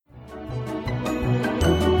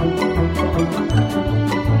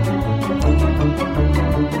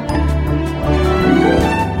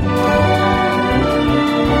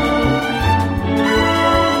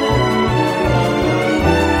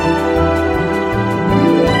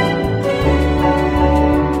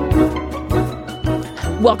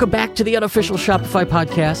Welcome back to the Unofficial Shopify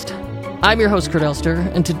Podcast. I'm your host, Kurt Elster,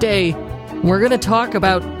 and today we're going to talk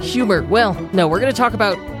about humor. Well, no, we're going to talk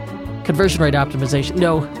about conversion rate optimization.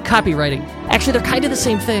 No, copywriting. Actually, they're kind of the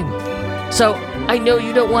same thing. So, I know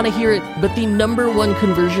you don't want to hear it, but the number one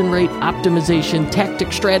conversion rate optimization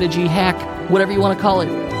tactic, strategy, hack, whatever you want to call it,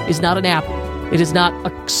 is not an app. It is not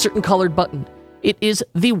a certain colored button. It is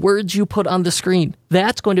the words you put on the screen.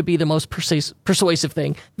 That's going to be the most persuasive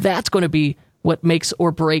thing. That's going to be what makes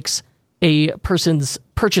or breaks a person's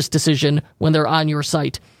purchase decision when they're on your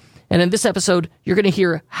site. And in this episode, you're going to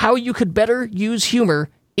hear how you could better use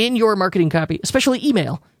humor in your marketing copy, especially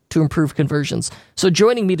email, to improve conversions. So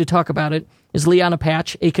joining me to talk about it is Liana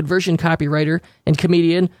Patch, a conversion copywriter and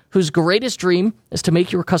comedian whose greatest dream is to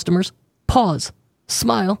make your customers pause,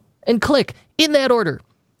 smile, and click in that order.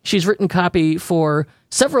 She's written copy for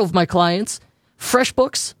several of my clients,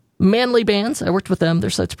 FreshBooks, Manly Bands. I worked with them.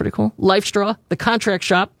 Their site's pretty cool. LifeStraw, The Contract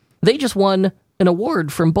Shop. They just won an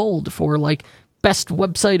award from Bold for like best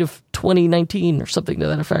website of 2019 or something to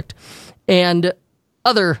that effect. And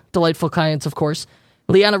other delightful clients, of course.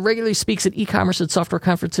 Liana regularly speaks at e-commerce and software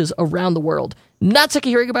conferences around the world. Not sick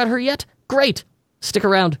of hearing about her yet? Great. Stick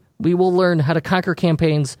around. We will learn how to conquer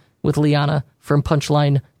campaigns with Liana from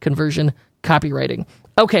Punchline Conversion Copywriting.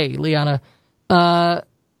 Okay, Liana, that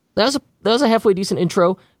was a halfway decent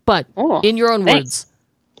intro, but in your own words,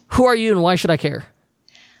 who are you and why should I care?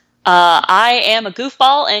 I am a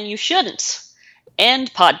goofball and you shouldn't.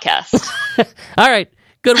 End podcast. All right,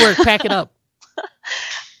 good work. Pack it up.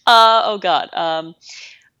 Oh God.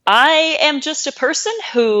 I am just a person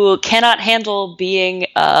who cannot handle being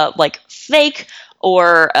fake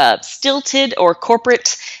or stilted or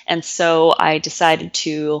corporate, and so I decided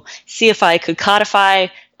to see if I could codify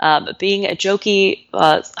being a jokey,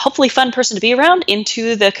 hopefully fun person to be around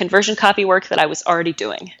into the conversion copy work that I was already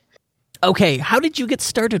doing. Okay, how did you get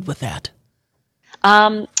started with that?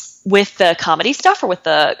 With the comedy stuff or with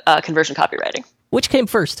the conversion copywriting? Which came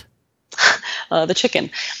first? The chicken.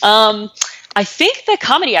 I think the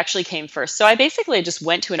comedy actually came first. So I basically just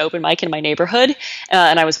went to an open mic in my neighborhood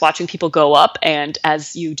and I was watching people go up. And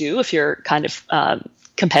as you do, if you're kind of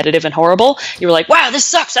competitive and horrible, you were like, wow, this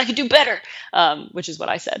sucks. I could do better, which is what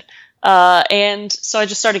I said. And so I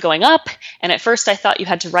just started going up. And at first I thought you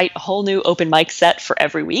had to write a whole new open mic set for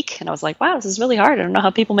every week. And I was like, wow, this is really hard. I don't know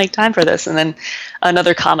how people make time for this. And then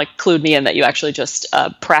another comic clued me in that you actually just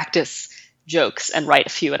practice jokes and write a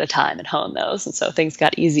few at a time and hone those. And so things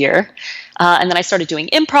got easier. And then I started doing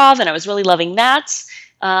improv and I was really loving that.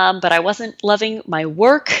 But I wasn't loving my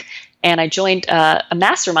work. And I joined a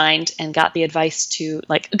mastermind and got the advice to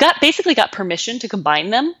got permission to combine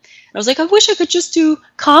them. And I was like, I wish I could just do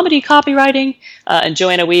comedy copywriting. And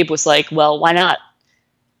Joanna Wiebe was like, well, why not?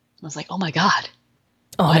 I was like, oh my God.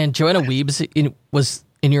 Oh, and Joanna Wiebe was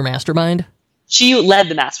in your mastermind? She led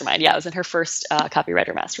the mastermind. Yeah, I was in her first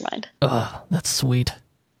copywriter mastermind. Oh, that's sweet.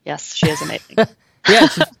 Yes, she is amazing. Yeah,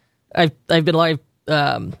 I've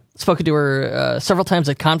spoken to her several times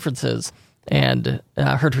at conferences and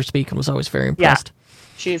heard her speak and was always very impressed. Yeah,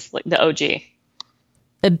 she's like the OG.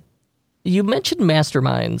 And you mentioned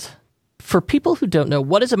masterminds. For people who don't know,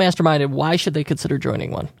 what is a mastermind and why should they consider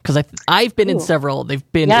joining one? Because I've been in several.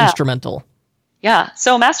 They've been instrumental. Yeah.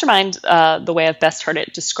 So mastermind, the way I've best heard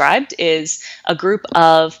it described, is a group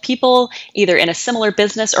of people either in a similar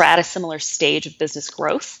business or at a similar stage of business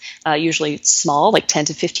growth, usually small, like 10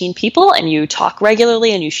 to 15 people, and you talk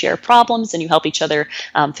regularly and you share problems and you help each other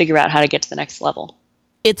figure out how to get to the next level.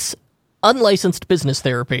 It's unlicensed business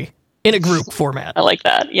therapy in a group format. I like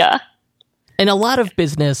that. Yeah. And a lot of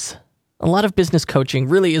business coaching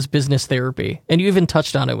really is business therapy. And you even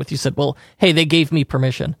touched on it you said, well, hey, they gave me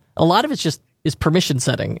permission. A lot of it's just is permission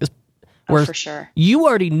setting. Where for sure. You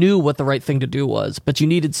already knew what the right thing to do was, but you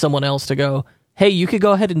needed someone else to go, hey, you could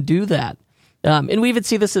go ahead and do that. And we even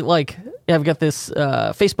see this at I've got this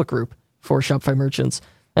Facebook group for Shopify merchants.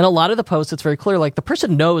 And a lot of the posts, it's very clear, like the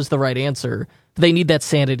person knows the right answer. They need that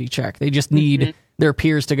sanity check. They just need their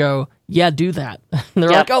peers to go, yeah, do that. And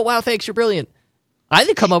they're like, oh, wow, thanks, you're brilliant. I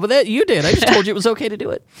didn't come up with it. You did. I just told you it was okay to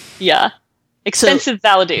do it. Yeah. Expensive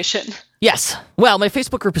validation. Yes. Well, my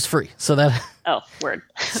Facebook group is free, so that. Oh, word.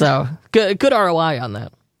 So good ROI on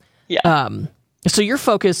that. Yeah. So your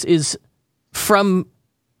focus is from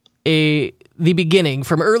the beginning,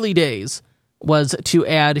 from early days, was to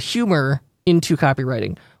add humor into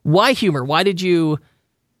copywriting. Why humor? Why did you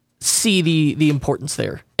see the importance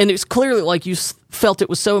there? And it's clearly like you felt it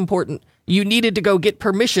was so important, you needed to go get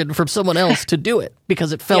permission from someone else to do it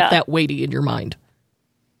because it felt that weighty in your mind.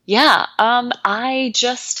 Yeah. I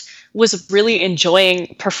just was really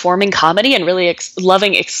enjoying performing comedy and really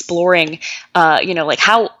loving exploring, like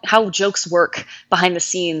how jokes work behind the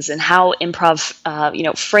scenes and how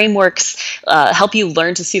improv, frameworks help you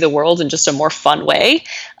learn to see the world in just a more fun way.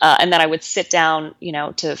 And then I would sit down,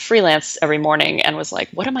 to freelance every morning and was like,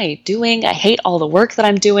 what am I doing? I hate all the work that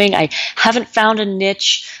I'm doing. I haven't found a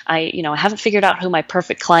niche. I haven't figured out who my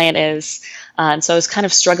perfect client is. And so I was kind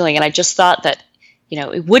of struggling, and I just thought that,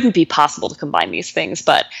 it wouldn't be possible to combine these things,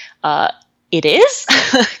 but it is,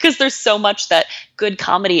 because there's so much that good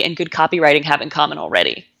comedy and good copywriting have in common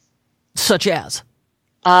already. Such as?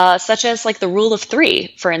 Like the rule of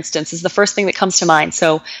three, for instance, is the first thing that comes to mind.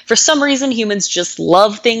 So for some reason, humans just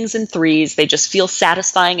love things in threes. They just feel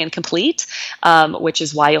satisfying and complete, which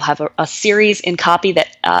is why you'll have a series in copy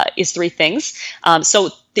that is three things.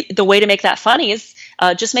 So the way to make that funny is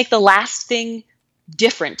just make the last thing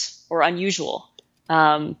different or unusual.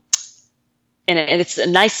 And it's a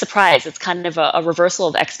nice surprise. It's kind of a reversal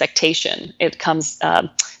of expectation. It comes,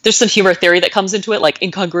 there's some humor theory that comes into it, like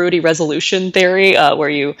incongruity resolution theory,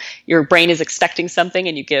 where your brain is expecting something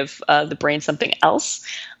and you give the brain something else.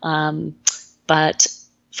 But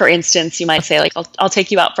for instance, you might say, like, I'll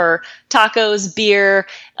take you out for tacos, beer,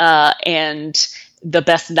 and the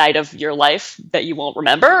best night of your life that you won't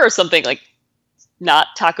remember, or something like not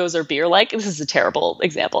tacos or beer. Like, this is a terrible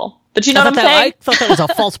example. But you know what I'm saying? I thought that was a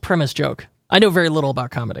false premise joke. I know very little about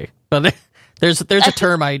comedy, but there's a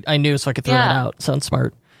term I knew, so I could throw it out. Sounds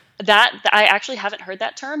smart. That I actually haven't heard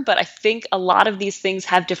that term, but I think a lot of these things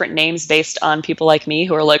have different names based on people like me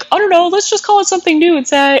who are like, I don't know, let's just call it something new and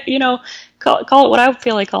say, call it what I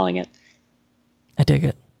feel like calling it. I dig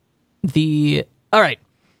it. All right.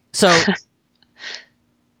 So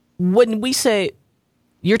when we say,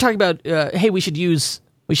 you're talking about, hey, we should use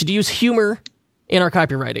humor in our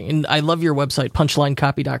copywriting. And I love your website,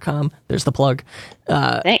 punchlinecopy.com. There's the plug.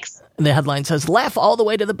 Thanks. And the headline says, laugh all the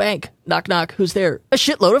way to the bank. Knock, knock. Who's there? A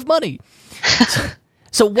shitload of money.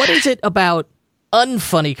 So what is it about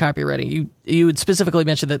unfunny copywriting? You had specifically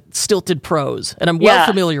mentioned that stilted prose, and I'm well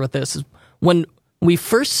familiar with this. When we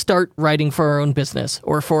first start writing for our own business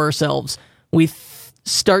or for ourselves, we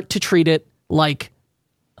start to treat it like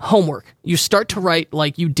homework. You start to write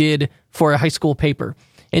like you did for a high school paper.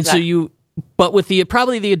 And so but with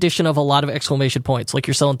probably the addition of a lot of exclamation points, like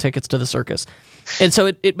you're selling tickets to the circus. And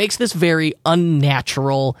so it makes this very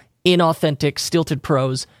unnatural, inauthentic, stilted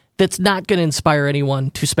prose that's not going to inspire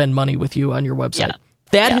anyone to spend money with you on your website. Yeah.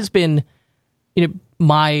 That has been,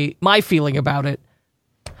 my feeling about it.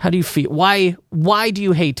 How do you feel? Why do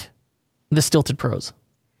you hate the stilted prose?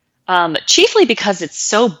 Chiefly because it's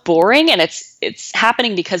so boring, and it's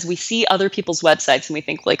happening because we see other people's websites and we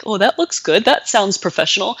think like, oh, that looks good. That sounds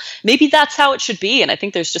professional. Maybe that's how it should be. And I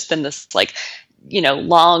think there's just been this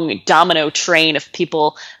long domino train of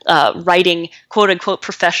people writing quote unquote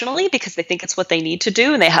professionally because they think it's what they need to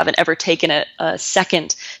do. And they haven't ever taken a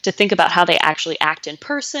second to think about how they actually act in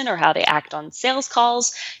person or how they act on sales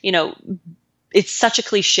calls. It's such a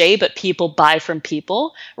cliche, but people buy from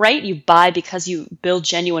people, right? You buy because you build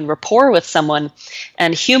genuine rapport with someone.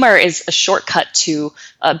 And humor is a shortcut to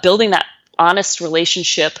building that honest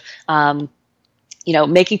relationship,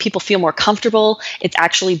 making people feel more comfortable. It's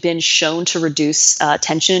actually been shown to reduce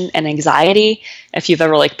tension and anxiety. If you've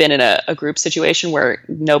ever been in a group situation where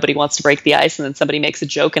nobody wants to break the ice and then somebody makes a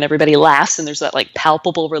joke and everybody laughs and there's that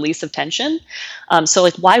palpable release of tension. So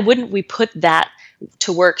why wouldn't we put that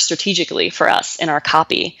to work strategically for us in our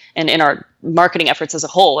copy and in our marketing efforts as a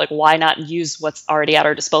whole? Why not use what's already at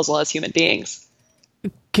our disposal as human beings?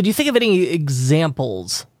 Could you think of any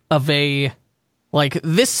examples of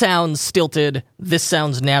this sounds stilted, this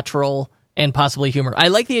sounds natural, and possibly humor? I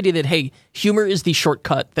like the idea that, hey, humor is the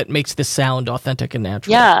shortcut that makes this sound authentic and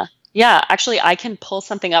natural. Yeah. Actually, I can pull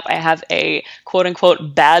something up. I have a quote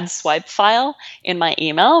unquote bad swipe file in my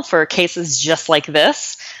email for cases just like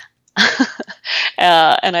this.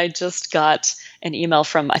 And I just got an email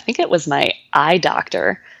from, I think it was my eye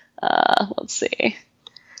doctor. Let's see.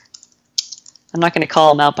 I'm not going to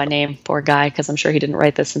call him out by name, poor guy, because I'm sure he didn't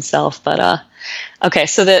write this himself. But okay,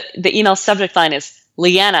 so the email subject line is,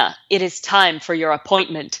 Leanna, it is time for your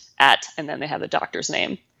appointment at, and then they have the doctor's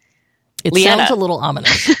name. It Leanna. Sounds a little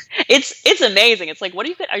ominous. It's amazing. It's like, are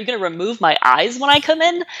you going to remove my eyes when I come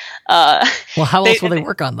in? Well, how else will they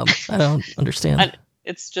work on them? I don't understand.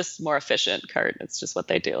 It's just more efficient, Kurt. It's just what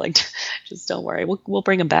they do. Just don't worry. We'll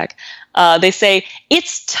bring them back. They say,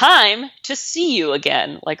 it's time to see you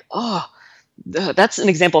again. That's an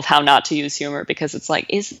example of how not to use humor, because it's like,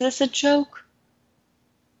 is this a joke?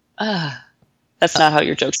 That's not how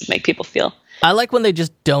your jokes would make people feel. I like when they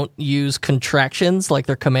just don't use contractions like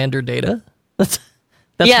their commander data. That's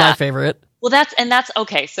That's Yeah. my favorite. Well, that's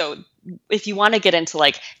okay. So if you want to get into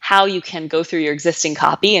like how you can go through your existing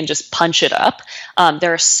copy and just punch it up,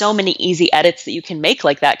 there are so many easy edits that you can make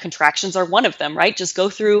like that. Contractions are one of them, right? Just go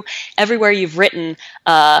through everywhere you've written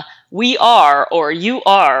we are, or you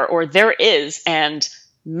are, or there is, and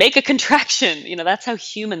make a contraction. That's how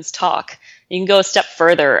humans talk. You can go a step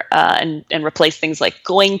further and replace things like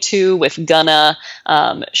going to with gonna,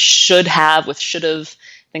 should have with should have,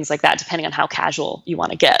 things like that, depending on how casual you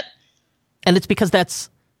want to get. And it's because that's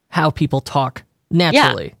how people talk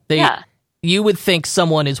naturally. You would think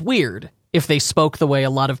someone is weird if they spoke the way a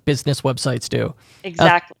lot of business websites do.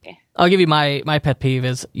 Exactly. I'll give you my pet peeve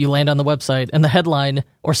is you land on the website and the headline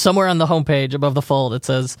or somewhere on the homepage above the fold, it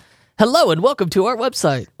says, "Hello and welcome to our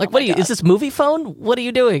website." Like, is this movie phone? What are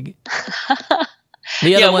you doing?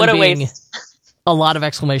 The other one being waste. A lot of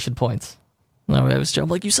exclamation points. No, I was joking.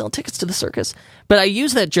 Like, you sell tickets to the circus. But I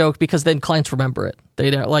use that joke because then clients remember it.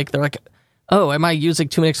 They're like, oh, am I using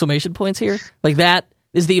too many exclamation points here? Like, that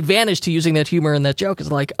is the advantage to using that humor in that joke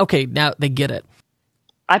is like, okay, now they get it.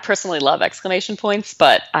 I personally love exclamation points,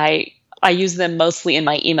 but I use them mostly in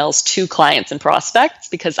my emails to clients and prospects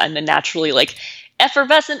because I'm a naturally like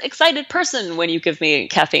effervescent, excited person when you give me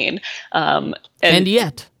caffeine. And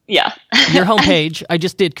yet, yeah, your homepage, I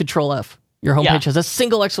just did Control F. Your homepage has a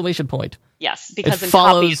single exclamation point. Yes, because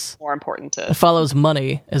copy is more important to... It follows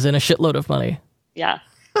money, as in a shitload of money. Yeah.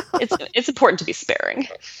 It's important to be sparing.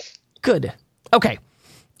 Good. Okay.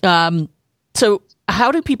 So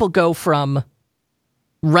how do people go from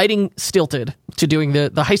writing stilted to doing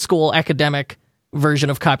the high school academic version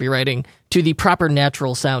of copywriting to the proper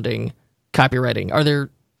natural sounding copywriting? Are there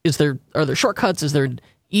shortcuts? Is there an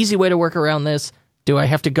easy way to work around this? Do I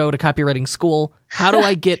have to go to copywriting school? How do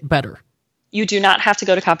I get better? You do not have to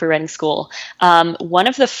go to copywriting school. One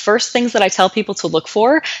of the first things that I tell people to look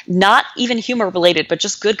for, not even humor related, but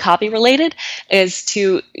just good copy related, is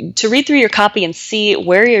to read through your copy and see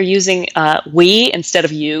where you're using we instead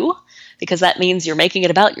of you, because that means you're making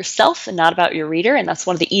it about yourself and not about your reader, and that's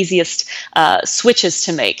one of the easiest switches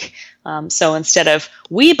to make. So instead of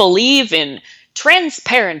we believe in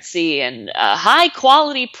transparency and high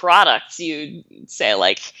quality products, you say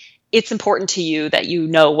like, it's important to you that you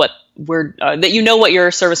know what what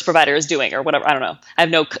your service provider is doing or whatever. I don't know. I have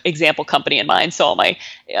no example company in mind, so all my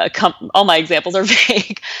examples are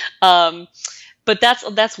vague. But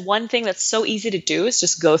that's one thing that's so easy to do is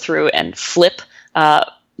just go through and flip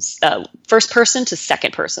first person to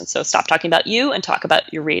second person. So stop talking about you and talk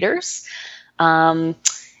about your readers. And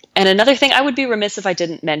another thing, I would be remiss if I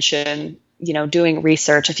didn't mention, doing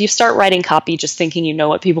research. If you start writing copy just thinking you know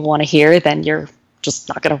what people want to hear, then you're just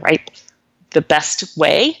not going to write the best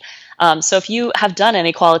way. So if you have done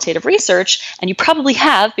any qualitative research, and you probably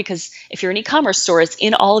have, because if you're an e-commerce store, it's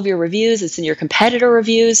in all of your reviews, it's in your competitor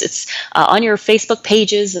reviews, it's on your Facebook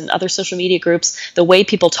pages and other social media groups, the way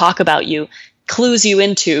people talk about you clues you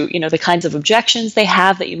into, the kinds of objections they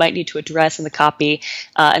have that you might need to address in the copy.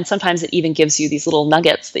 And sometimes it even gives you these little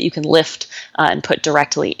nuggets that you can lift and put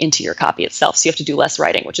directly into your copy itself. So you have to do less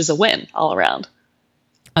writing, which is a win all around.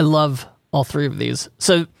 I love all three of these.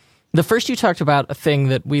 So the first you talked about a thing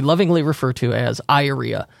that we lovingly refer to as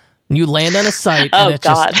IREA. You land on a site and it's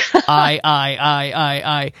God. Just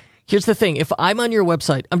I. Here's the thing. If I'm on your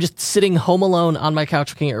website, I'm just sitting home alone on my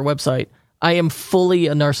couch looking at your website. I am fully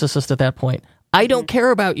a narcissist at that point. I don't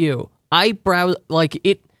care about you. I browse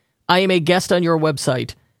I am a guest on your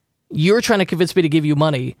website. You're trying to convince me to give you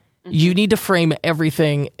money. Mm-hmm. You need to frame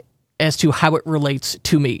everything as to how it relates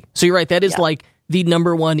to me. So you're right. That is like the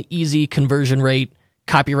number one easy conversion rate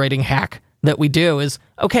copywriting hack that we do is,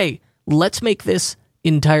 okay, let's make this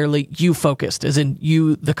entirely you focused, as in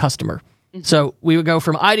you, the customer. Mm-hmm. So we would go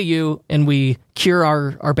from I to you and we cure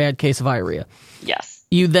our bad case of IREA. Yes.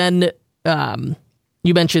 You then,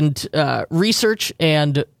 you mentioned research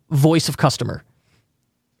and voice of customer.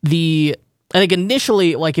 I think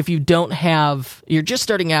initially, like if you're just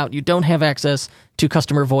starting out, you don't have access to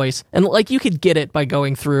customer voice, and like you could get it by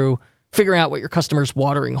going through, figuring out what your customers'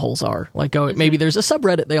 watering holes are. Like maybe there's a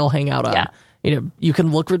subreddit they all hang out on. Yeah. You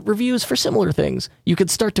can look at reviews for similar things. You could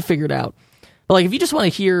start to figure it out. But like if you just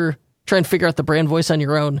want to try and figure out the brand voice on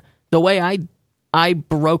your own, the way I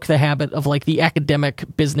broke the habit of like the academic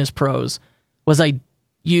business pros was I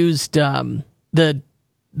used the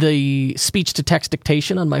speech to text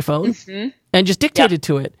dictation on my phone and just dictated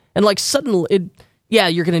to it. And like suddenly,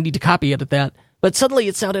 you're going to need to copy edit that, but suddenly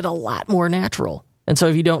it sounded a lot more natural. And so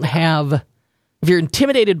if you're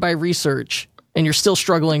intimidated by research and you're still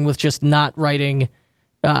struggling with just not writing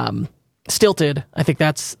stilted, I think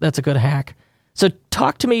that's a good hack. So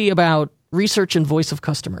talk to me about research and voice of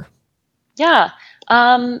customer. Yeah.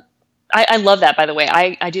 I love that, by the way.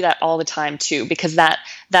 I do that all the time too, because that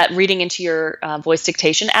reading into your voice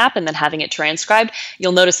dictation app and then having it transcribed,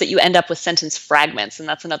 you'll notice that you end up with sentence fragments. And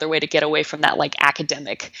that's another way to get away from that like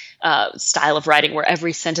academic style of writing where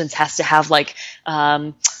every sentence has to have like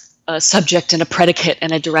a subject and a predicate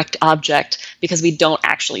and a direct object, because we don't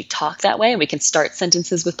actually talk that way. And we can start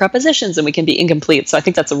sentences with prepositions and we can be incomplete. So I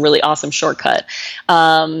think that's a really awesome shortcut.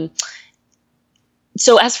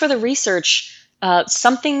 So as for the research,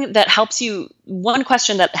 something that helps you, one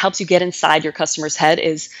question that helps you get inside your customer's head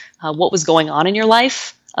is what was going on in your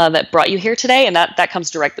life that brought you here today? And that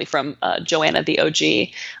comes directly from Joanna, the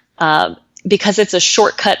OG, because it's a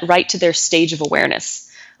shortcut right to their stage of awareness.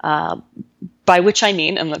 By which I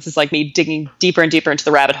mean, and this is like me digging deeper and deeper into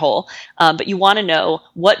the rabbit hole, but you want to know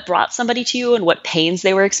what brought somebody to you and what pains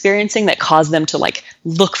they were experiencing that caused them to like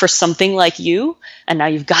look for something like you. And now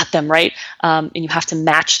you've got them, right? And you have to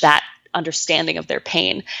match that understanding of their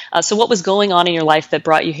pain. So what was going on in your life that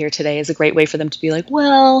brought you here today is a great way for them to be like,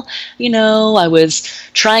 well, I was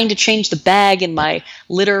trying to change the bag in my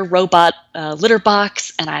litter robot litter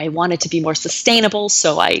box, and I wanted to be more sustainable.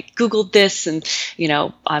 So I Googled this, and,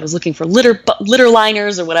 I was looking for litter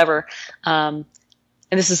liners or whatever. And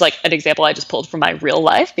this is like an example I just pulled from my real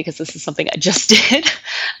life because this is something I just did.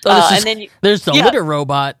 And then there's the litter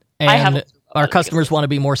robot, and our customers want to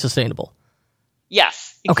be more sustainable.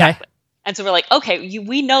 Yes, exactly. Okay. And so we're like, okay,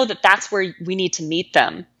 we know that that's where we need to meet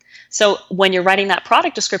them. So when you're writing that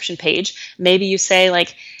product description page, maybe you say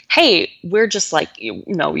like, hey, we're just like, you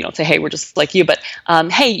don't say, hey, we're just like you, but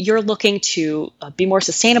hey, you're looking to be more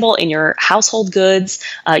sustainable in your household goods.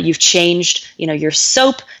 You've changed, your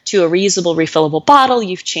soap to a reusable, refillable bottle.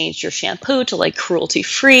 You've changed your shampoo to like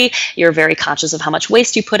cruelty-free. You're very conscious of how much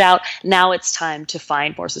waste you put out. Now it's time to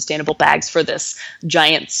find more sustainable bags for this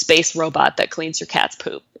giant space robot that cleans your cat's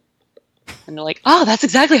poop. And they're like, oh, that's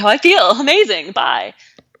exactly how I feel. Amazing. Bye.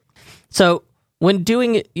 So when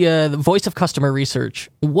doing the voice of customer research,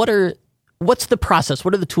 what's the process?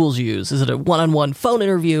 What are the tools you use? Is it a one-on-one phone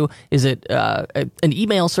interview? Is it an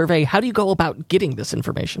email survey? How do you go about getting this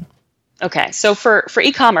information? Okay. So for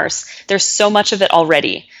e-commerce, there's so much of it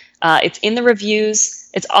already. It's in the reviews.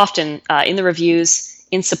 It's often in the reviews,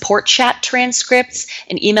 in support chat transcripts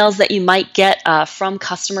and emails that you might get from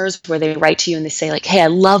customers where they write to you and they say like, hey, I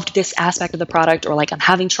loved this aspect of the product, or like I'm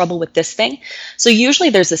having trouble with this thing. So usually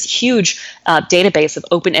there's this huge database of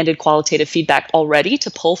open-ended qualitative feedback already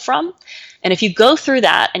to pull from. And if you go through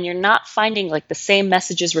that and you're not finding like the same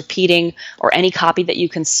messages repeating or any copy that you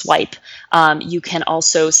can swipe, you can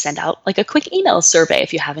also send out like a quick email survey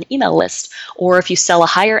if you have an email list. Or if you sell a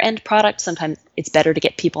higher end product, sometimes it's better to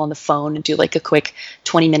get people on the phone and do like a quick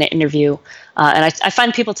 20-minute interview. And I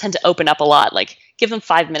find people tend to open up a lot, like give them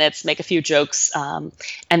 5 minutes, make a few jokes, and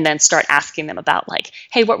then start asking them about like,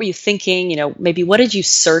 hey, what were you thinking? Maybe what did you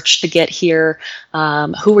search to get here?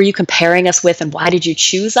 Who were you comparing us with, and why did you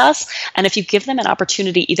choose us? And if you give them an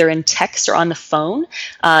opportunity either in text or on the phone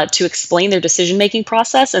to explain their decision-making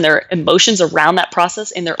process and their emotions around that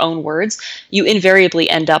process in their own words, you invariably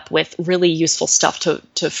end up with really useful stuff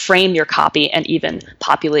to frame your copy and even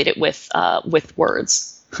populate it with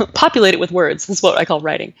words. Populate it with words is what I call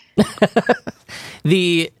writing.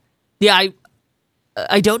 I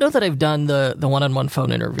don't know that I've done the one-on-one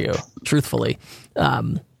phone interview, truthfully.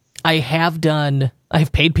 I've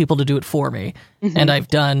paid people to do it for me, and I've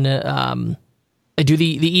done I do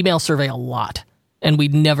the email survey a lot, and we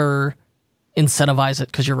never incentivize it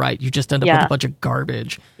because you're right, you just end up with a bunch of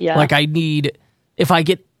garbage. Yeah. Like if I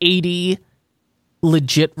get 80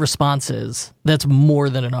 legit responses, that's more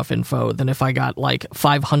than enough info than if I got like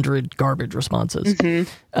 500 garbage responses. So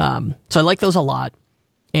I like those a lot.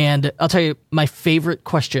 And I'll tell you, my favorite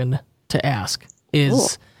question to ask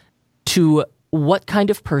is to what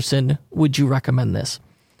kind of person would you recommend this?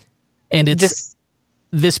 And it's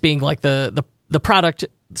this being like the product,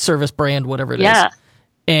 service, brand, whatever it is.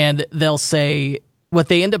 And they'll say what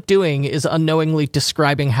they end up doing is unknowingly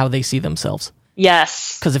describing how they see themselves.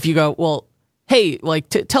 Yes. Because if you go, well, hey, like,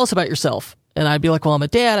 tell us about yourself. And I'd be like, well, I'm a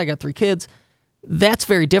dad. I got 3 kids. That's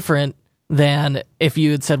very different than if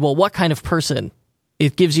you had said, well, what kind of person?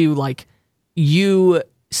 It gives you, like, you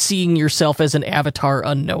seeing yourself as an avatar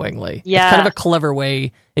unknowingly. Yeah. It's kind of a clever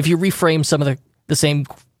way. If you reframe some of the same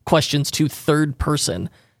questions to third person,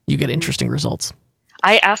 you get interesting results.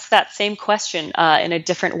 I ask that same question in a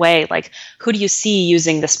different way. Like, who do you see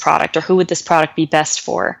using this product, or who would this product be best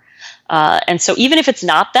for? And so even if it's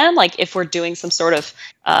not them, like if we're doing some sort of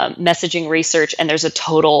messaging research and there's a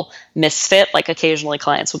total misfit, like occasionally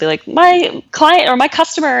clients will be like, my client or my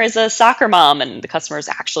customer is a soccer mom, and the customer is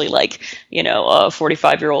actually like, a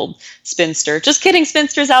 45-year-old spinster. Just kidding,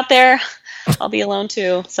 spinsters out there. I'll be alone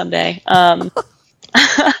too someday.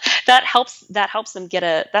 That helps them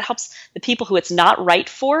that helps the people who it's not right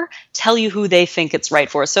for tell you who they think it's right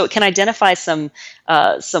for. So it can identify some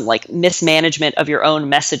like mismanagement of your own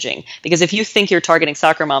messaging, because if you think you're targeting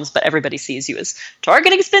soccer moms but everybody sees you as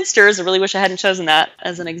targeting spinsters, I really wish I hadn't chosen that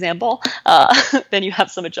as an example, then you have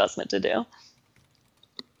some adjustment to do.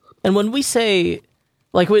 And when we say,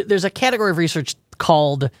 like, there's a category of research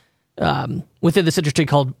called within this industry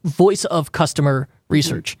called voice of customer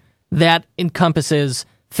research. That encompasses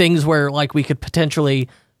things where, like, we could potentially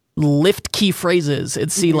lift key phrases and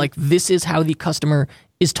see, like, this is how the customer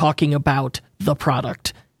is talking about the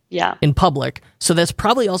product in public. So that's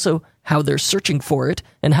probably also how they're searching for it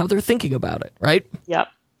and how they're thinking about it, right? Yep.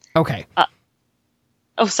 Okay.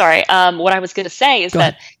 Sorry. What I was going to say is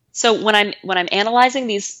that, so when I'm analyzing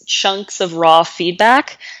these chunks of raw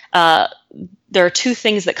feedback, there are two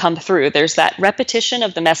things that come through. There's that repetition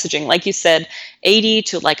of the messaging, like you said, 80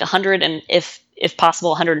 to like 100, and if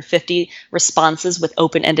possible, 150 responses with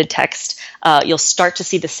open-ended text. You'll start to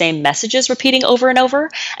see the same messages repeating over and over,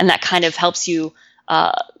 and that kind of helps you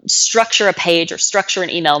structure a page or structure an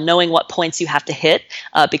email, knowing what points you have to hit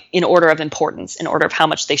in order of importance, in order of how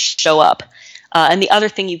much they show up. And the other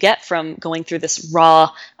thing you get from going through this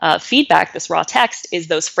raw feedback, this raw text, is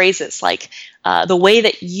those phrases, like the way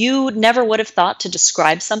that you never would have thought to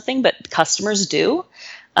describe something, but customers do.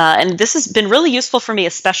 And this has been really useful for me,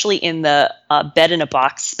 especially in the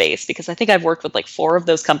bed-in-a-box space, because I think I've worked with like 4 of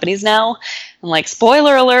those companies now. And like,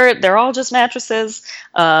 spoiler alert, they're all just mattresses.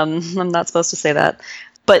 I'm not supposed to say that.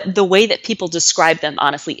 But the way that people describe them,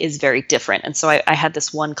 honestly, is very different. And so I had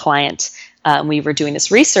this one client, we were doing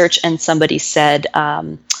this research, and somebody said,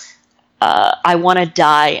 I want to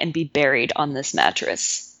die and be buried on this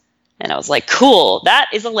mattress. And I was like, cool, that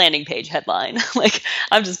is a landing page headline. Like,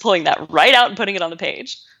 I'm just pulling that right out and putting it on the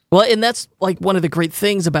page. Well, and that's like one of the great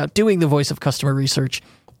things about doing the voice of customer research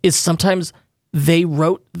is sometimes they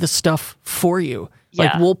wrote the stuff for you. Yeah.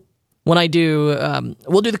 Like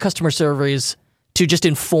we'll do the customer surveys to just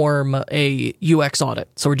inform a UX audit.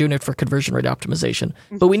 So we're doing it for conversion rate optimization.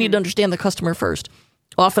 But we need to understand the customer first.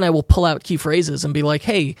 Often I will pull out key phrases and be like,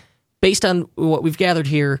 hey, based on what we've gathered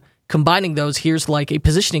here, combining those, here's like a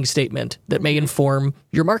positioning statement that may inform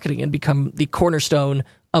your marketing and become the cornerstone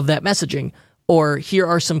of that messaging. Or here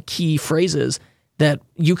are some key phrases that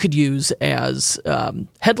you could use as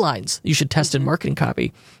headlines you should test in marketing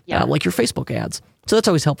copy, like your Facebook ads. So that's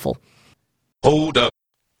always helpful. Hold up.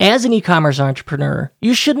 As an e-commerce entrepreneur,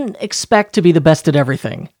 you shouldn't expect to be the best at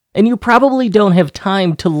everything. And you probably don't have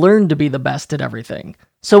time to learn to be the best at everything.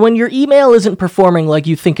 So when your email isn't performing like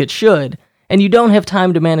you think it should, and you don't have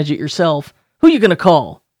time to manage it yourself, who are you going to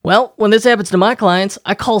call? Well, when this happens to my clients,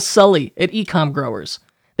 I call Sully at Ecom Growers.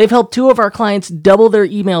 They've helped 2 of our clients double their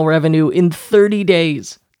email revenue in 30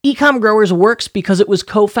 days. Ecom Growers works because it was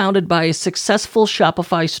co-founded by a successful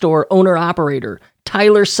Shopify store owner-operator,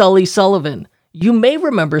 Tyler Sully Sullivan. You may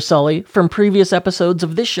remember Sully from previous episodes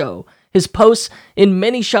of this show, his posts in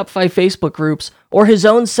many Shopify Facebook groups, or his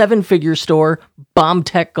own 7-figure store, Bomb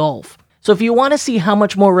Tech Golf. So if you want to see how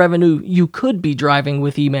much more revenue you could be driving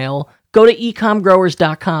with email, go to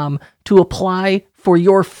ecomgrowers.com to apply for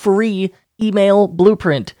your free email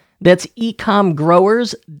blueprint. That's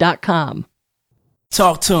ecomgrowers.com.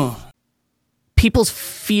 Talk to them. People's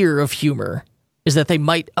fear of humor is that they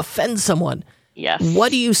might offend someone. Yes.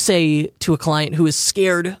 What do you say to a client who is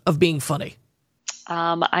scared of being funny?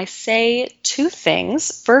 I say 2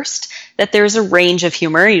 things. First, that there's a range of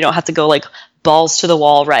humor. You don't have to go like balls to the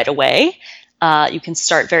wall right away. You can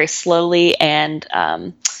start very slowly and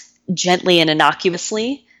gently and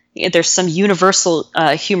innocuously. There's some universal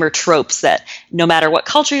humor tropes that no matter what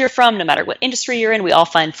culture you're from, no matter what industry you're in, we all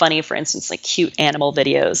find funny. For instance, like cute animal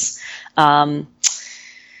videos.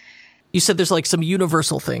 You said there's like some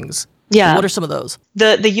universal things. Yeah. What are some of those?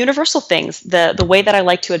 The universal things, the way that I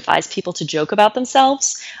like to advise people to joke about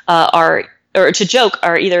themselves are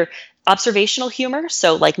either observational humor,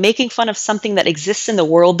 so like making fun of something that exists in the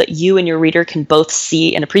world that you and your reader can both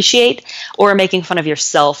see and appreciate, or making fun of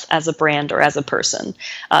yourself as a brand or as a person,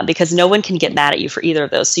 because no one can get mad at you for either of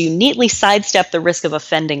those. So you neatly sidestep the risk of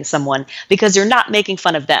offending someone because you're not making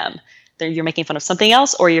fun of them. You're making fun of something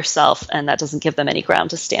else or yourself, and that doesn't give them any ground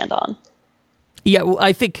to stand on. Yeah, well,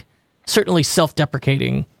 I think certainly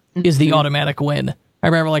self-deprecating is the automatic win. I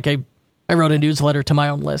remember like I wrote a newsletter to my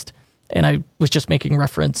own list, and I was just making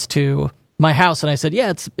reference to my house, and I said, yeah,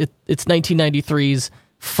 it's 1993's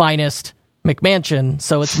finest McMansion,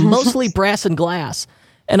 so it's mostly brass and glass.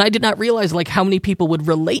 And I did not realize like how many people would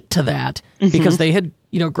relate to that because they had,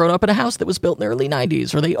 grown up in a house that was built in the early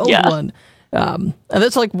 90s, or they owned one. And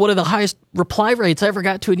that's like one of the highest reply rates I ever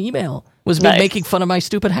got to an email was me making fun of my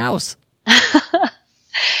stupid house.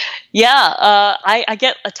 I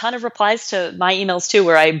get a ton of replies to my emails too,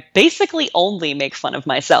 where I basically only make fun of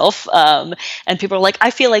myself. And people are like,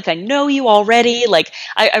 I feel like I know you already. Like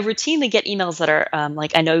I routinely get emails that are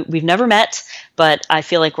like, I know we've never met, but I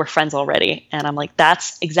feel like we're friends already. And I'm like,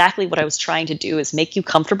 that's exactly what I was trying to do, is make you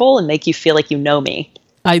comfortable and make you feel like you know me.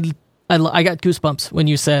 I got goosebumps when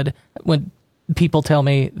you said, when people tell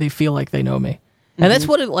me they feel like they know me. And that's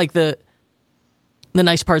what the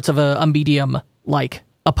nice parts of a medium like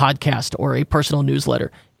a podcast or a personal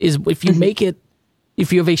newsletter is if you make it,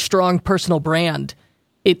 if you have a strong personal brand,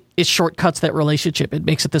 it shortcuts that relationship. It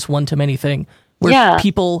makes it this one-to-many thing where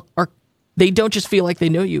people they don't just feel like they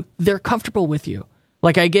know you, they're comfortable with you.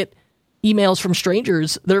 Like I get emails from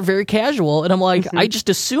strangers that are very casual, and I'm like, I just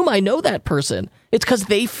assume I know that person. It's because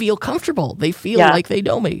they feel comfortable. They feel like they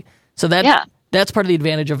know me. So that's part of the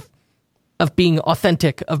advantage of being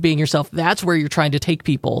authentic, of being yourself. That's where you're trying to take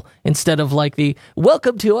people instead of like the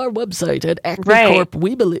welcome to our website at Acme Corp.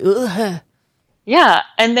 We believe. Yeah.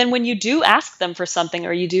 And then when you do ask them for something,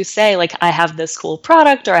 or you do say like, I have this cool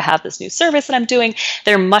product, or I have this new service that I'm doing,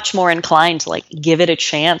 they're much more inclined to like give it a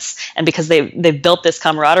chance. And because they've built this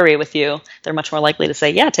camaraderie with you, they're much more likely to say,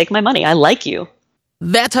 yeah, take my money. I like you.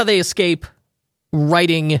 That's how they escape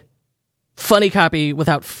writing funny copy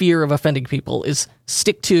without fear of offending people, is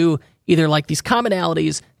stick to either like these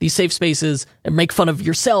commonalities, these safe spaces, and make fun of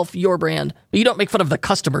yourself, your brand, but you don't make fun of the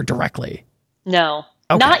customer directly. No,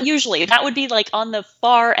 not usually. That would be like on the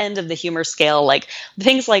far end of the humor scale, like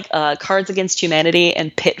things like Cards Against Humanity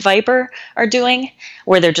and Pit Viper are doing,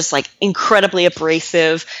 where they're just like incredibly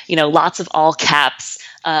abrasive, lots of all caps,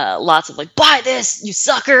 lots of like, buy this, you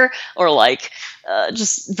sucker, or like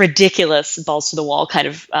just ridiculous balls to the wall kind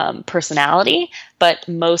of personality. But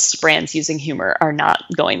most brands using humor are not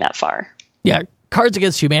going that far. Yeah, Cards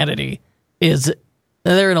Against Humanity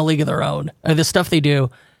they're in a league of their own. The stuff they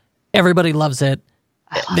do, everybody loves it.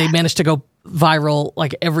 They managed to go viral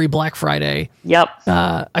like every Black Friday. Yep.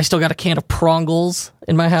 I still got a can of Prongles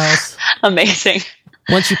in my house. Amazing.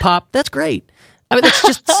 Once you pop, that's great. I mean, that's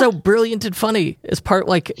just so brilliant and funny. As part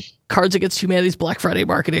like Cards Against Humanity's Black Friday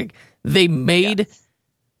marketing, they made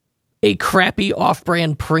a crappy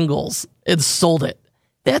off-brand Pringles and sold it.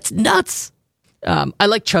 That's nuts. I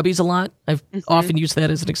like Chubby's a lot. I've often used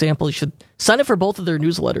that as an example. You should sign up for both of their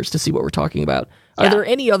newsletters to see what we're talking about. Are there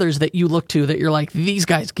any others that you look to that you're like, these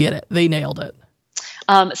guys get it? They nailed it.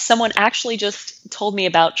 Someone actually just told me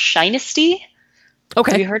about Shinesty.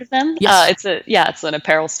 Okay. Have you heard of them? Yes. It's an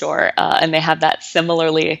apparel store, and they have that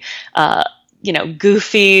similarly,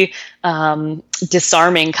 goofy,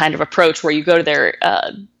 disarming kind of approach where you go to their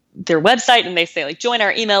website and they say like, join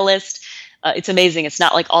our email list. It's amazing. It's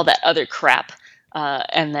not like all that other crap.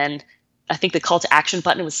 And then I think the call to action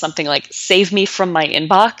button was something like, save me from my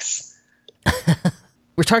inbox.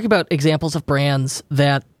 We're talking about examples of brands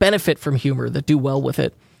that benefit from humor, that do well with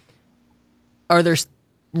it. Are there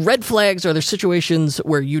red flags? Are there situations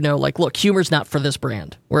where like, look, humor's not for this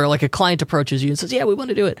brand, where like a client approaches you and says, yeah, we want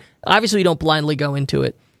to do it. Obviously, we don't blindly go into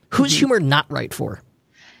it. Who's humor not right for?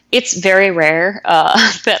 It's very rare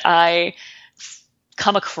that I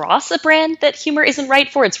come across a brand that humor isn't right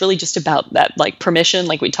for. It's really just about that like permission,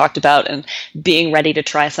 like we talked about, and being ready to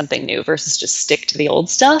try something new versus just stick to the old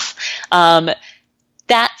stuff.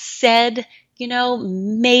 That said,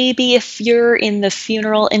 maybe if you're in the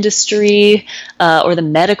funeral industry or the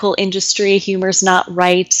medical industry, humor's not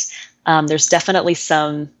right. There's definitely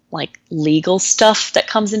some like legal stuff that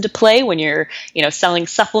comes into play when you're, selling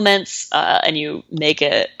supplements and you make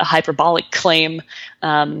a hyperbolic claim.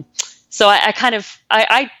 So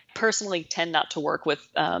I personally tend not to work with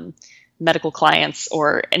medical clients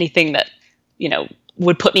or anything that,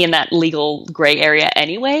 would put me in that legal gray area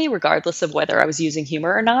anyway, regardless of whether I was using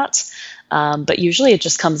humor or not. But usually it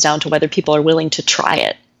just comes down to whether people are willing to try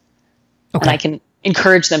it. Okay. And I can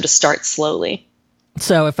encourage them to start slowly.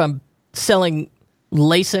 So if I'm selling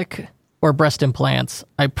LASIK or breast implants,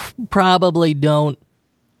 I probably don't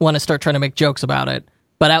want to start trying to make jokes about it.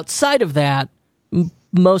 But outside of that,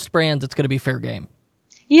 most brands, it's going to be fair game.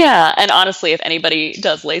 Yeah, and honestly, if anybody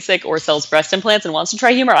does LASIK or sells breast implants and wants to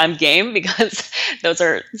try humor, I'm game, because those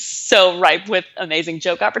are so ripe with amazing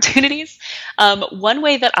joke opportunities. One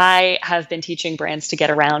way that I have been teaching brands to get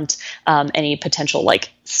around any potential like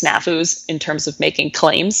snafus in terms of making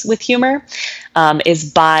claims with humor,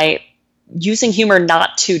 is by using humor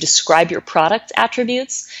not to describe your product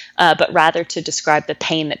attributes, but rather to describe the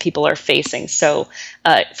pain that people are facing. So,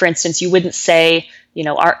 for instance, you wouldn't say,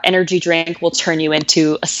 our energy drink will turn you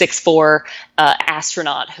into a 6'4"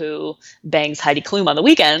 astronaut who bangs Heidi Klum on the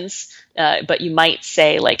weekends, but you might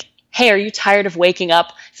say, like, hey, are you tired of waking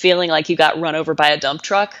up feeling like you got run over by a dump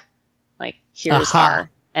truck? Like, here's our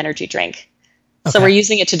energy drink. Okay. So we're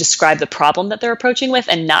using it to describe the problem that they're approaching with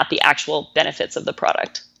and not the actual benefits of the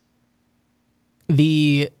product.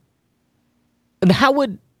 How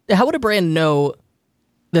would a brand know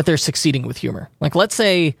that they're succeeding with humor? Like, let's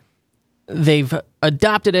say they've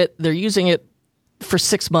adopted it, they're using it for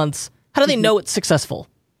 6 months. How do they know it's successful?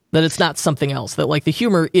 That it's not something else, that like the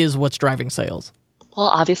humor is what's driving sales? Well,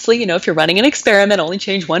 obviously, if you're running an experiment, only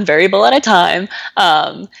change one variable at a time.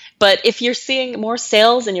 But if you're seeing more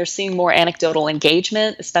sales and you're seeing more anecdotal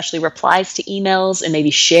engagement, especially replies to emails and maybe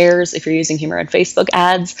shares, if you're using humor in Facebook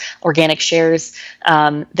ads, organic shares,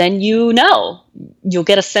 then you'll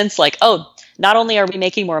get a sense like, oh, not only are we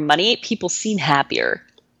making more money, people seem happier.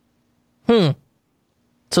 So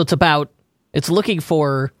it's looking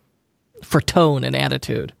for tone and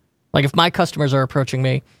attitude. Like if my customers are approaching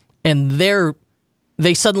me and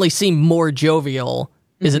they suddenly seem more jovial,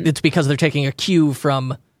 it's because they're taking a cue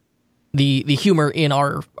from the humor in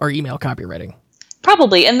our email copywriting?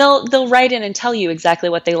 Probably, and they'll write in and tell you exactly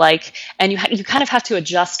what they like, and you kind of have to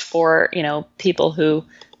adjust for people who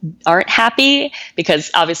aren't happy, because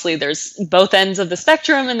obviously there's both ends of the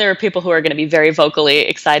spectrum, and there are people who are going to be very vocally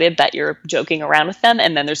excited that you're joking around with them,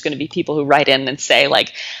 and then there's going to be people who write in and say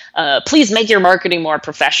like, please make your marketing more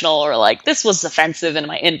professional, or like, this was offensive in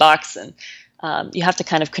my inbox. And you have to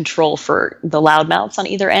kind of control for the loudmouths on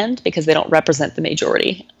either end because they don't represent the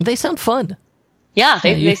majority. They sound fun. Yeah,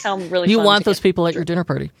 they sound really fun. You want those people at your dinner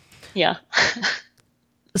party. Yeah.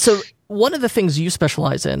 So one of the things you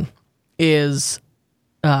specialize in is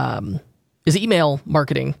email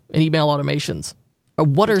marketing and email automations.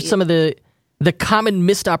 What are some of the common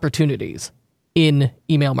missed opportunities in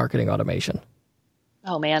email marketing automation?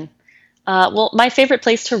 Oh, man. Well, my favorite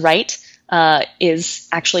place to write is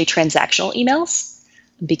actually transactional emails,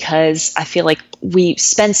 because I feel like we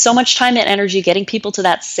spend so much time and energy getting people to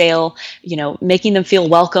that sale, making them feel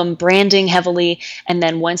welcome, branding heavily. And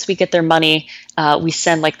then once we get their money, we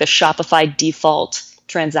send like the Shopify default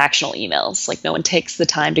transactional emails. Like no one takes the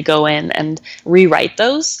time to go in and rewrite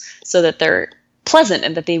those so that they're pleasant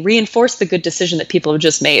and that they reinforce the good decision that people have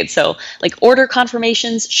just made. So like order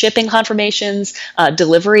confirmations, shipping confirmations,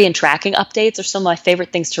 delivery and tracking updates are some of my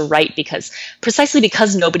favorite things to write, because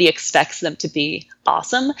nobody expects them to be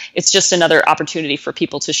awesome. It's just another opportunity for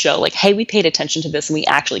people to show like, hey, we paid attention to this and we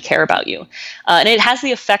actually care about you. And it has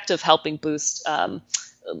the effect of helping boost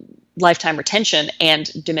lifetime retention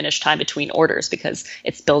and diminish time between orders, because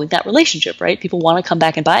it's building that relationship, right? People want to come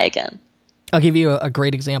back and buy again. I'll give you a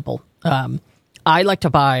great example. I like to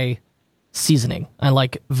buy seasoning. I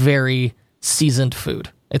like very seasoned food.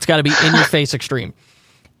 It's got to be in your face extreme.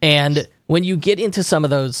 And when you get into some of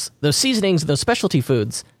those seasonings, those specialty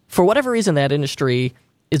foods, for whatever reason, that industry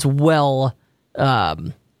is well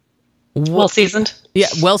seasoned. Yeah,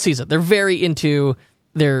 well seasoned. They're very into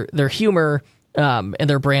their humor and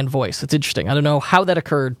their brand voice. It's interesting. I don't know how that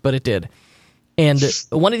occurred, but it did. And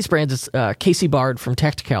one of these brands is Casey Bard from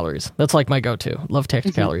Tacticalories. That's like my go-to. Love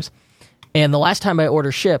Tacticalories. And the last time my order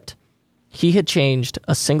shipped, he had changed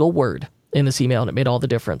a single word in this email, and it made all the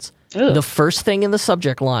difference. Ugh. The first thing in the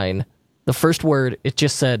subject line, the first word, it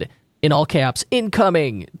just said, in all caps,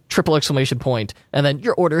 incoming, ! And then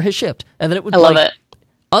your order has shipped. And then it would. I love it.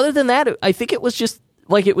 Other than that, I think it was just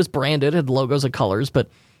like it was branded, had logos and colors, but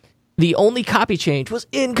the only copy change was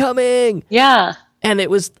incoming. Yeah. And it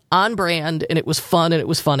was on brand, and it was fun, and it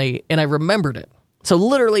was funny, and I remembered it. So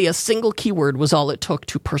literally a single keyword was all it took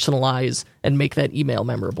to personalize and make that email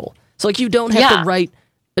memorable. So like you don't have to write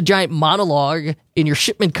a giant monologue in your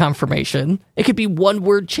shipment confirmation. It could be one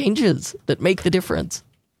word changes that make the difference.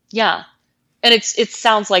 Yeah. And it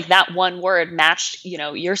sounds like that one word matched,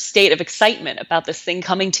 your state of excitement about this thing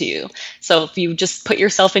coming to you. So if you just put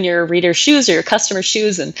yourself in your reader's shoes or your customer's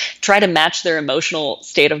shoes and try to match their emotional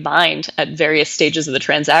state of mind at various stages of the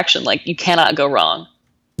transaction, like you cannot go wrong.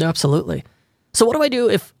 Absolutely. So what do I do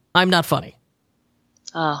if I'm not funny?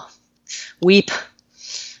 Oh, weep.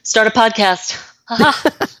 Start a podcast.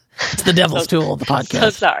 It's the devil's tool, the podcast. So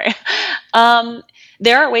sorry.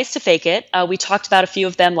 There are ways to fake it. We talked about a few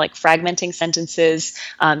of them, like fragmenting sentences,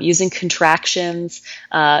 using contractions,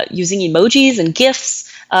 using emojis and GIFs,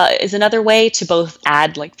 is another way to both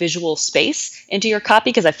add like visual space into your copy,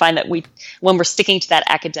 because I find that when we're sticking to that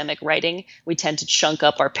academic writing, we tend to chunk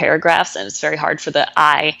up our paragraphs, and it's very hard for the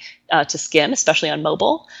eye to skim, especially on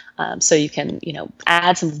mobile. So you can,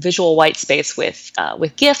 add some visual white space with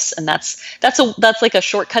GIFs, and that's like a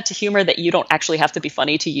shortcut to humor that you don't actually have to be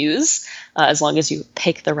funny to use, as long as you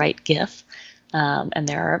pick the right GIF. And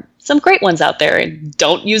there are some great ones out there. And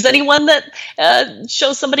don't use anyone that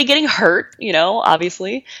shows somebody getting hurt,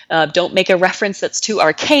 obviously. Don't make a reference that's too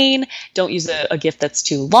arcane. Don't use a GIF that's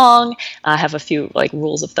too long. I have a few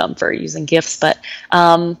rules of thumb for using GIFs, but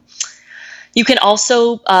you can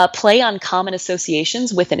also play on common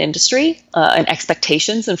associations with an industry and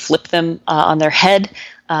expectations and flip them on their head.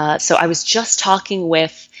 So I was just talking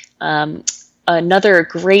with another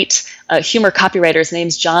great humor copywriter. His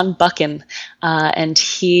name's John Buchan, and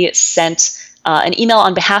he sent an email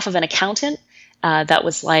on behalf of an accountant that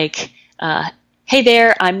was like, hey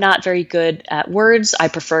there, I'm not very good at words. I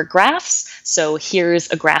prefer graphs. So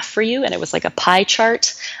here's a graph for you. And it was like a pie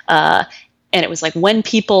chart. And it was like when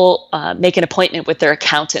people make an appointment with their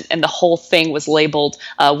accountant, and the whole thing was labeled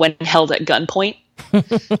when held at gunpoint.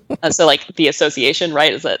 So the association,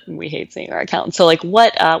 right, is that we hate seeing our accountants. So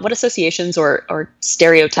what associations or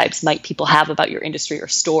stereotypes might people have about your industry or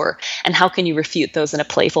store, and how can you refute those in a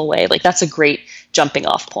playful way? That's a great jumping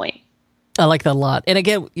off point. I like that a lot. And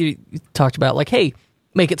again, you talked about hey,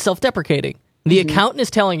 make it self-deprecating. The accountant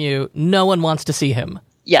is telling you no one wants to see him.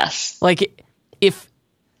 Yes. If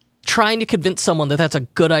trying to convince someone that that's a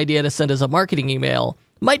good idea to send as a marketing email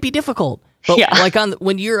might be difficult. But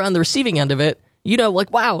when you're on the receiving end of it,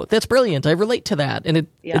 wow, that's brilliant. I relate to that. And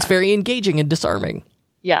it's very engaging and disarming.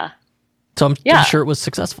 Yeah. So I'm sure it was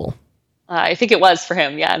successful. I think it was for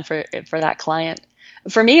him, and for that client.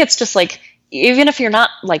 For me, it's just even if you're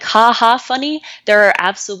not ha-ha funny, there are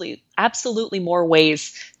absolutely more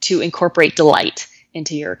ways to incorporate delight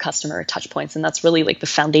into your customer touch points. And that's really the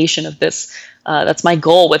foundation of this. That's my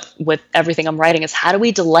goal with everything I'm writing, is how do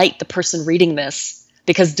we delight the person reading this?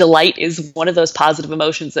 Because delight is one of those positive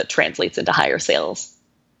emotions that translates into higher sales.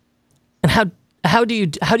 And how do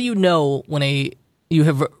you know when you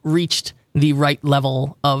have reached the right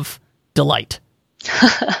level of delight?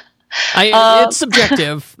 It's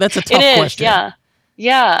subjective. That's a tough question.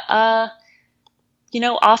 Yeah.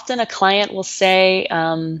 Often a client will say,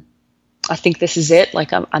 I think this is it.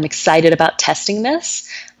 I'm excited about testing this.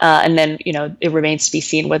 And then, it remains to be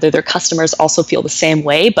seen whether their customers also feel the same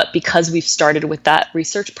way. But because we've started with that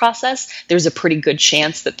research process, there's a pretty good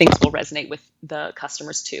chance that things will resonate with the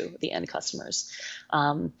customers too, the end customers.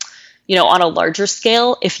 On a larger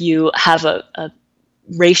scale, if you have a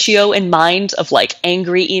ratio in mind of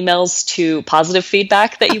angry emails to positive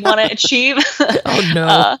feedback that you want to achieve. Oh,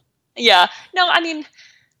 no. No, I mean,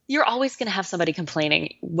 you're always going to have somebody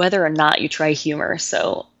complaining whether or not you try humor.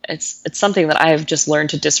 So it's something that I have just learned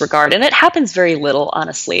to disregard. And it happens very little,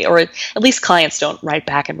 honestly, or at least clients don't write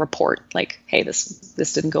back and report hey,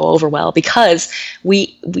 this didn't go over well, because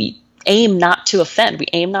we aim not to offend. We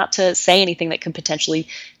aim not to say anything that could potentially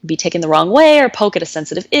be taken the wrong way or poke at a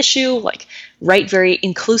sensitive issue. Write very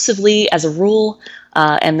inclusively as a rule.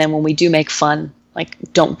 And then when we do make fun,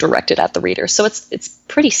 don't direct it at the reader. So it's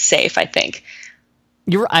pretty safe, I think.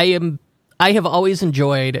 I have always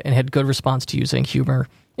enjoyed and had good response to using humor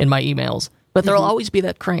in my emails, but there'll always be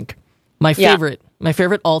that crank. My favorite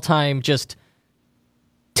all-time just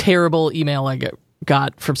terrible email I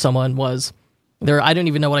got from someone was I don't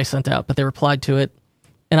even know what I sent out, but they replied to it,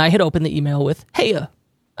 and I had opened the email with "Hey."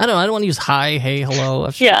 I don't want to use hi, hey, hello.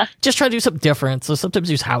 Just try to do something different. So sometimes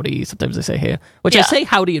I use howdy, sometimes I say hey, which I say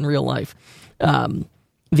howdy in real life.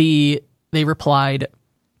 They replied,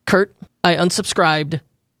 "Kurt, I unsubscribed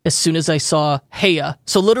as soon as I saw heya."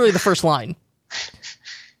 So literally the first line.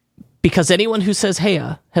 Because anyone who says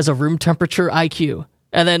heya has a room temperature IQ.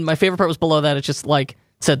 And then my favorite part was below that. It just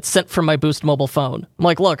said sent from my Boost mobile phone.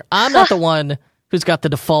 I'm look, I'm not the one who's got the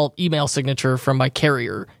default email signature from my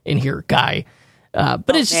carrier in here, guy. But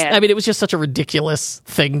it's just, it was just such a ridiculous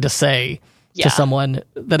thing to say to someone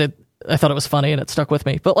that I thought it was funny and it stuck with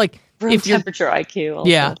me. But room temperature IQ. Also.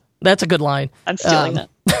 Yeah, that's a good line. I'm stealing that.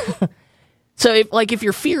 So if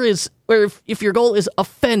your fear is, or if your goal is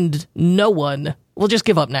offend no one, well, just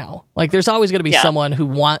give up now. There's always going to be someone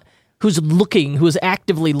who's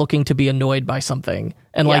actively looking to be annoyed by something.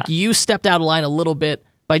 And you stepped out of line a little bit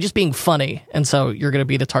by just being funny. And so you're going to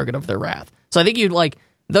be the target of their wrath. So I think you'd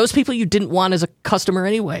those people you didn't want as a customer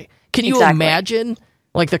anyway. Can you imagine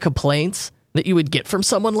the complaints that you would get from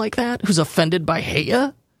someone like that who's offended by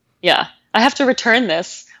heya? Yeah. I have to return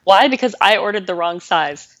this. Why? Because I ordered the wrong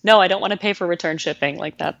size. No, I don't want to pay for return shipping.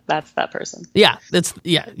 Like that's that person. Yeah,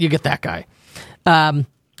 you get that guy.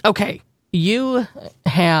 Okay, you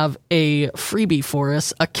have a freebie for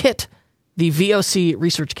us, a kit, the VOC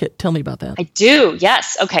research kit. Tell me about that. I do.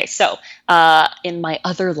 Yes. Okay. So, in my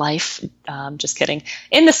other life, just kidding.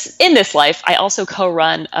 In this life, I also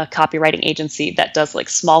co-run a copywriting agency that does like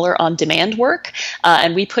smaller on-demand work,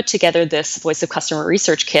 and we put together this Voice of Customer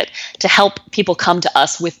research kit to help people come to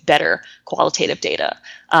us with better qualitative data.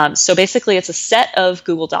 So basically, it's a set of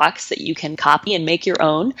Google Docs that you can copy and make your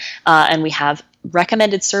own, and we have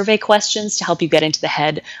recommended survey questions to help you get into the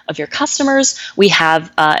head of your customers. We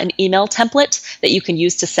have an email template that you can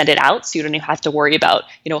use to send it out, so you don't even have to worry about,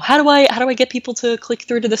 how do I get people to click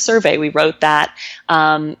through to the survey? We wrote that.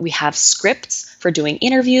 We have scripts for doing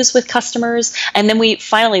interviews with customers, and then we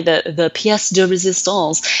finally the pièce de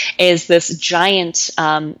résistance is this giant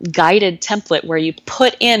guided template where you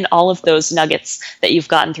put in all of those nuggets that you've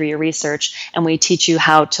gotten through your research, and we teach you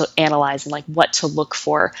how to analyze and like what to look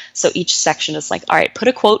for. So each section is like, all right, put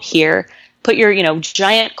a quote here, put your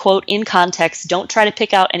giant quote in context, don't try to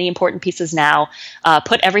pick out any important pieces now,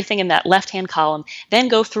 put everything in that left-hand column, then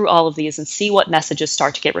go through all of these and see what messages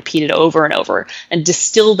start to get repeated over and over, and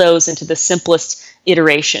distill those into the simplest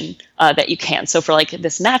iteration that you can. So for like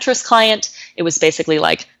this mattress client, it was basically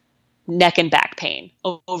like neck and back pain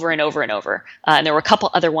over and over and over. And there were a couple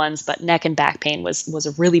other ones, but neck and back pain was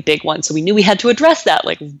a really big one. So we knew we had to address that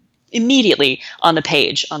like immediately on the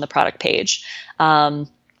page, on the product page.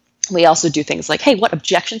 We also do things like, hey, what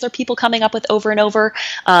objections are people coming up with over and over?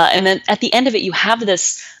 And then at the end of it, you have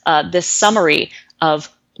this summary of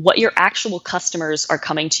what your actual customers are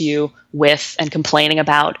coming to you with and complaining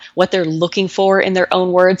about, what they're looking for in their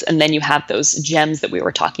own words. And then you have those gems that we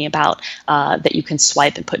were talking about that you can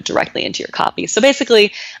swipe and put directly into your copy. So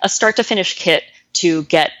basically, a start to finish kit to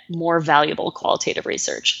get more valuable qualitative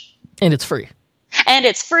research. And it's free. And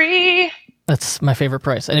it's free. That's my favorite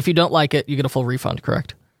price. And if you don't like it, you get a full refund,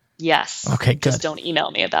 correct? Yes. Okay, good. Just don't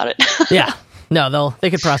email me about it. Yeah. No, they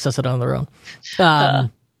could process it on their own.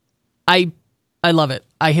 I love it.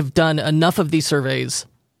 I have done enough of these surveys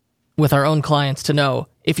with our own clients to know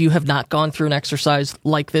if you have not gone through an exercise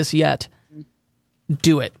like this yet,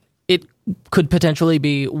 do it. It could potentially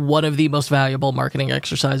be one of the most valuable marketing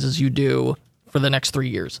exercises you do for the next 3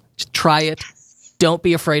 years. Just try it. Don't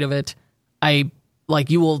be afraid of it.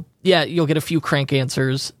 You'll get a few crank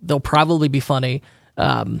answers. They'll probably be funny.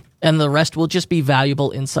 And the rest will just be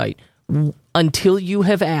valuable insight. Until you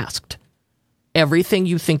have asked, everything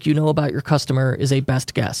you think you know about your customer is a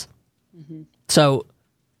best guess. Mm-hmm. So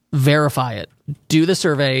verify it. Do the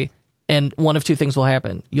survey, and one of two things will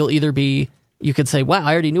happen. You could say, wow,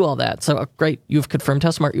 I already knew all that. So great, you've confirmed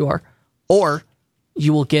how smart you are. Or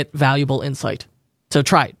you will get valuable insight. So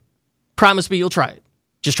try it. Promise me you'll try it.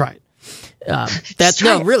 Just try it.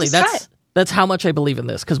 That's how much I believe in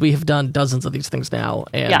this, because we have done dozens of these things now,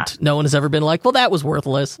 and no one has ever been like, well, that was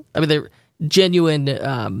worthless. I mean, they're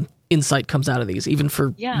genuine insight comes out of these, even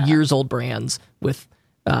for years-old brands with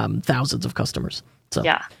thousands of customers. So,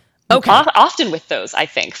 yeah. Okay. Often with those, I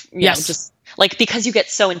think. Yes. Just like because you get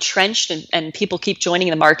so entrenched and people keep joining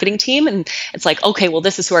the marketing team, and it's like, okay, well,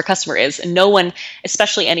 this is who our customer is. And no one,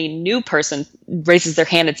 especially any new person, raises their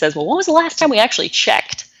hand and says, well, when was the last time we actually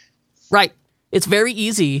checked? Right. It's very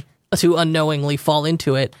easy to unknowingly fall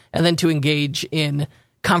into it and then to engage in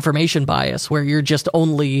confirmation bias where you're just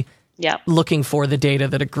only looking for the data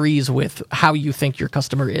that agrees with how you think your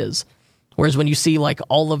customer is. Whereas when you see like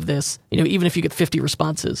all of this, even if you get 50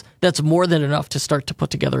 responses, that's more than enough to start to put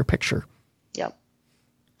together a picture. Yep.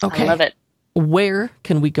 Okay. I love it. Where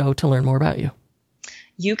can we go to learn more about you?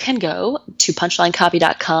 You can go to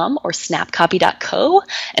punchlinecopy.com or snapcopy.co.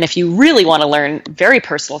 And if you really want to learn very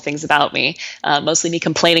personal things about me, mostly me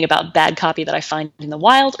complaining about bad copy that I find in the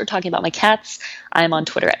wild or talking about my cats, I'm on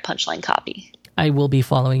Twitter at punchlinecopy. I will be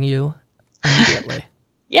following you immediately.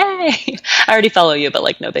 Yay! I already follow you, but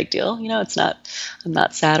like no big deal. I'm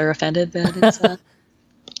not sad or offended that it's...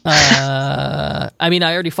 I mean,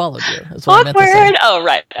 I already followed you. That's what Awkward! I meant to say. Oh,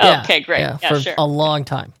 right. Yeah, okay, great. Yeah, for sure. a long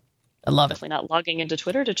time. I love it. Definitely not logging into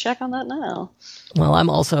Twitter to check on that now. Well, I'm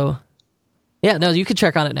also... Yeah, no, you can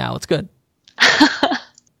check on it now. It's good.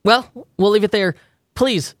 Well, we'll leave it there.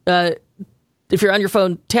 Please, if you're on your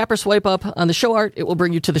phone, tap or swipe up on the show art. It will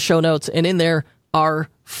bring you to the show notes. And in there are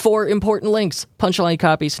 4 important links. Punchline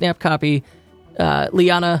Copy, Snap Copy,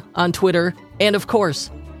 Liana on Twitter, and of course,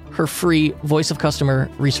 her free Voice of Customer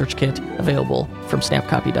research kit available from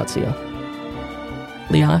snapcopy.co.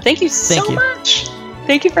 Liana? Thank you so much.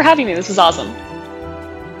 Thank you for having me. This was awesome.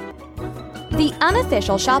 The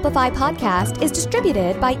unofficial Shopify podcast is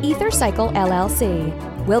distributed by EtherCycle LLC.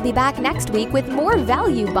 We'll be back next week with more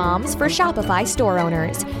value bombs for Shopify store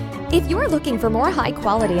owners. If you're looking for more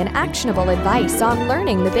high-quality and actionable advice on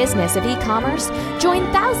learning the business of e-commerce, join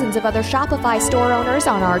thousands of other Shopify store owners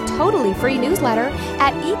on our totally free newsletter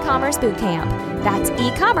at e-commerce bootcamp. That's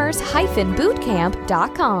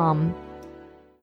e-commerce-bootcamp.com.